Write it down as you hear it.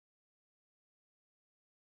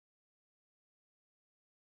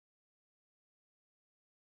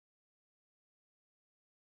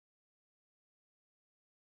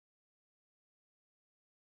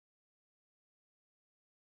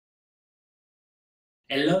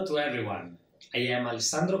Hello to everyone. I am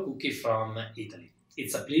Alessandro Cucchi from Italy.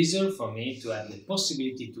 It's a pleasure for me to have the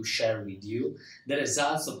possibility to share with you the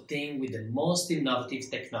results obtained with the most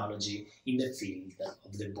innovative technology in the field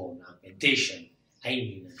of the bone augmentation. I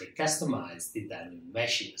mean the customized titanium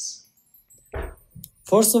meshes.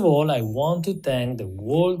 First of all, I want to thank the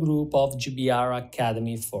whole group of GBR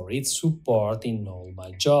Academy for its support in all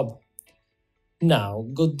my job. Now,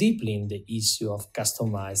 go deeply in the issue of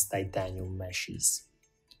customized titanium meshes.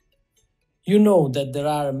 You know that there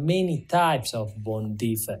are many types of bone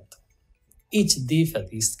defect. Each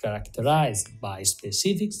defect is characterized by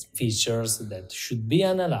specific features that should be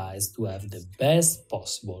analyzed to have the best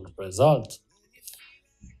possible result.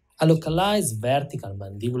 A localized vertical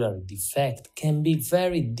mandibular defect can be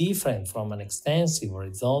very different from an extensive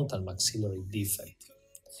horizontal maxillary defect,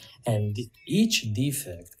 and each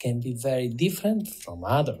defect can be very different from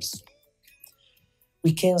others.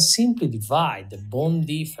 We can simply divide the bone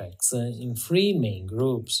defects in three main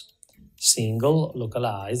groups: single,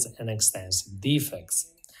 localized, and extensive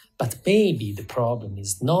defects. But maybe the problem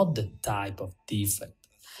is not the type of defect,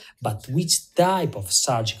 but which type of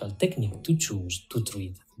surgical technique to choose to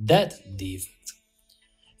treat that defect.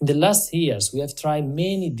 In the last years, we have tried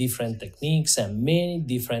many different techniques and many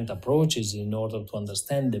different approaches in order to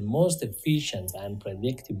understand the most efficient and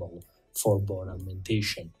predictable for bone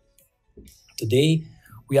augmentation. Today,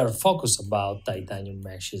 we are focused about titanium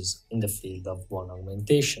meshes in the field of bone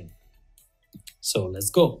augmentation. So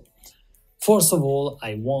let's go. First of all,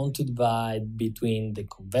 I want to divide between the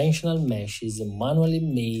conventional meshes manually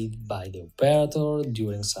made by the operator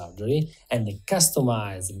during surgery and the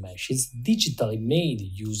customized meshes digitally made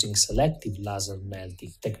using selective laser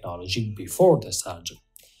melting technology before the surgery.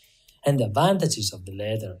 And the advantages of the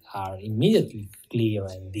latter are immediately clear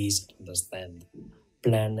and easy to understand.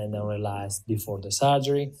 Planned and unrealized before the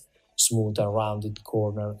surgery, smooth and rounded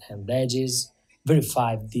corner and edges,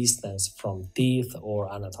 verified distance from teeth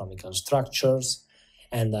or anatomical structures,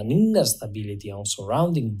 and an inner stability on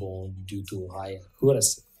surrounding bone due to high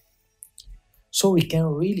accuracy. So we can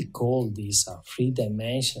really call this a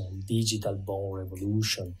three-dimensional digital bone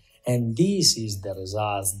revolution, and this is the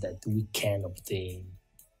results that we can obtain.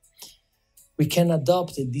 We can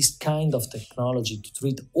adopt this kind of technology to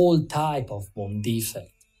treat all type of bone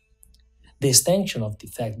defect. The extension of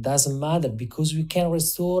defect doesn't matter because we can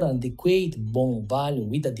restore an adequate bone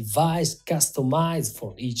volume with a device customized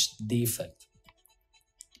for each defect.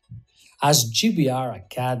 As GBR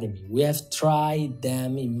Academy, we have tried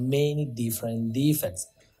them in many different defects: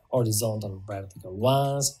 horizontal or vertical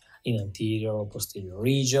ones, in anterior or posterior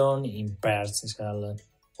region, in partial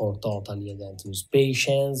or totally edentulous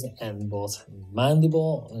patients, and both in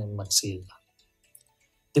mandible and maxilla.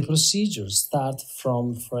 The procedures start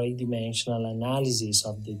from three-dimensional analysis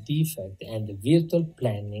of the defect and the virtual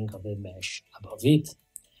planning of the mesh above it.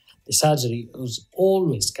 The surgery is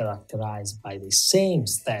always characterized by the same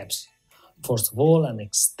steps. First of all, an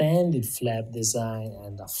extended flap design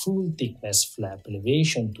and a full thickness flap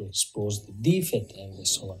elevation to expose the defect and the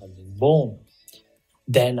surrounding bone.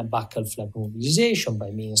 Then a buccal flap mobilization by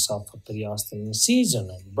means of a periosteal incision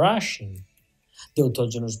and brushing. The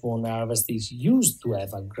autogenous bone harvest is used to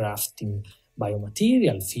have a grafting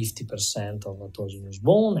biomaterial, 50% of autogenous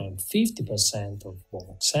bone and 50% of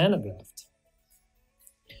bone xenograft.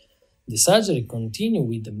 The surgery continues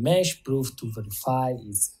with the mesh proof to verify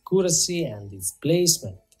its accuracy and its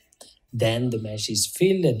placement. Then the mesh is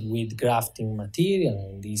filled with grafting material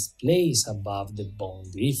and is placed above the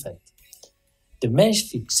bone defect. The mesh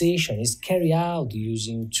fixation is carried out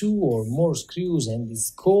using two or more screws and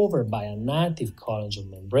is covered by a native collagen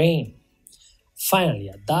membrane. Finally,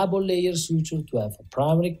 a double layer suture to have a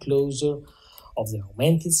primary closure of the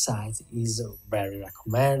augmented sites is very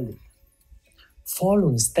recommended.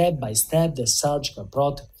 Following step by step the surgical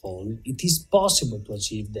protocol, it is possible to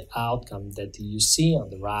achieve the outcome that you see on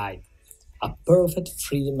the right: a perfect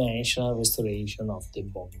three-dimensional restoration of the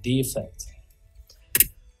bone defect.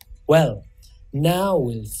 Well, now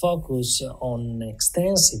we'll focus on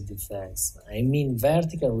extensive defects, I mean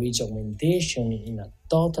vertical ridge augmentation in a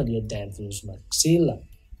totally edentulous maxilla.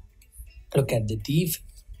 Look at the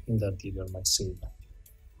defect in the anterior maxilla.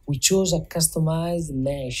 We chose a customized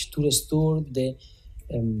mesh to restore the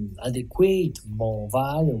adequate bone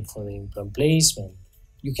volume for the implant placement.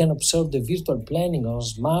 You can observe the virtual planning on a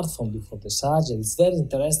smartphone before the surgery. It's very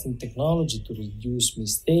interesting technology to reduce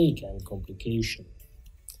mistake and complication.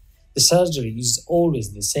 The surgery is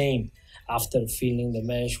always the same. After filling the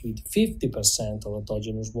mesh with 50% of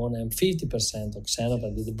autogenous bone and 50% of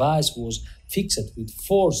xenograft, the device was fixed with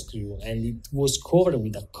 4 screws and it was covered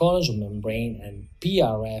with a collagen membrane and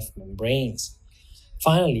PRF membranes.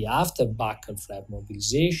 Finally, after buccal flap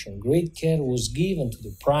mobilization, great care was given to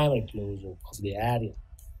the primary closure of the area.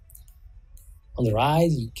 On the right,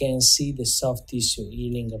 you can see the soft tissue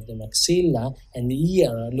healing of the maxilla, and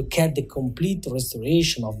here, look at the complete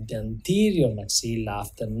restoration of the anterior maxilla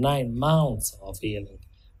after 9 months of healing.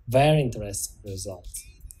 Very interesting results.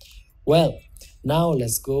 Well, now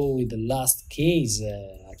let's go with the last case,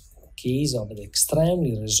 a case of an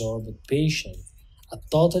extremely resorbed patient, a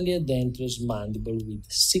totally edentulous mandible with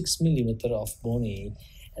 6 mm of bone age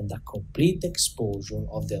and a complete exposure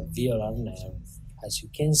of the alveolar nerve, as you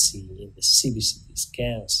can see in the CBCT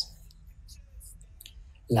scans.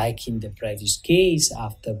 Like in the previous case,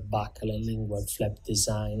 after buccal and lingual flap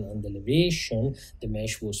design and elevation, the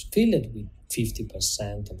mesh was filled with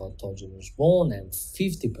 50% of autogenous bone and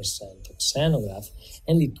 50% of xenograph,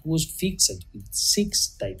 and it was fixed with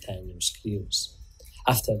 6 titanium screws.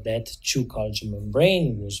 After that, 2 collagen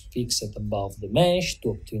membrane was fixed above the mesh to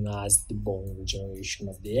optimize the bone regeneration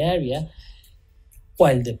of the area,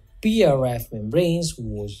 while the PRF membranes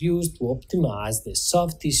was used to optimize the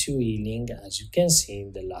soft tissue healing, as you can see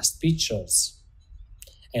in the last pictures.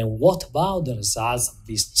 And what about the results of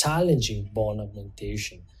this challenging bone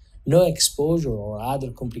augmentation? No exposure or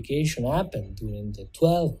other complication happened during the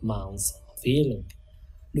 12 months of healing.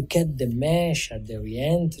 Look at the mesh at the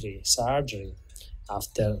re-entry surgery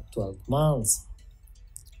after 12 months.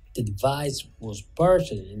 The device was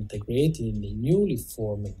partially integrated in the newly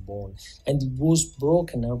formed bone and it was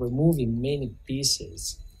broken and removed in many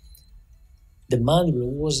pieces. The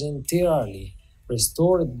mandible was entirely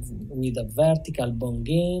restored with a vertical bone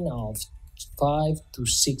gain of 5 to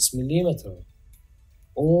 6 mm.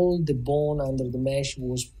 All the bone under the mesh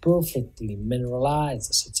was perfectly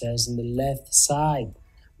mineralized, such as in the left side,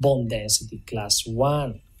 bone density class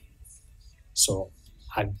 1. So,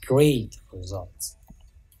 a great result.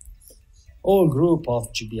 All group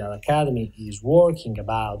of GBR Academy is working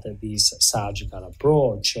about this surgical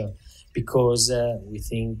approach because we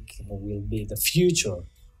think it will be the future.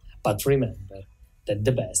 But remember that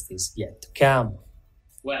the best is yet to come.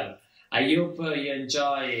 Well, I hope you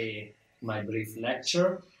enjoy my brief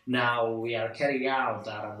lecture. Now we are carrying out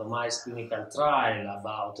a randomized clinical trial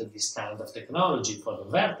about this kind of technology for the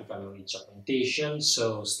vertical ridge augmentation,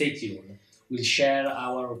 so stay tuned. We'll share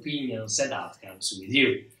our opinions and outcomes with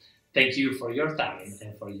you. Thank you for your time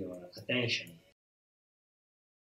and for your attention.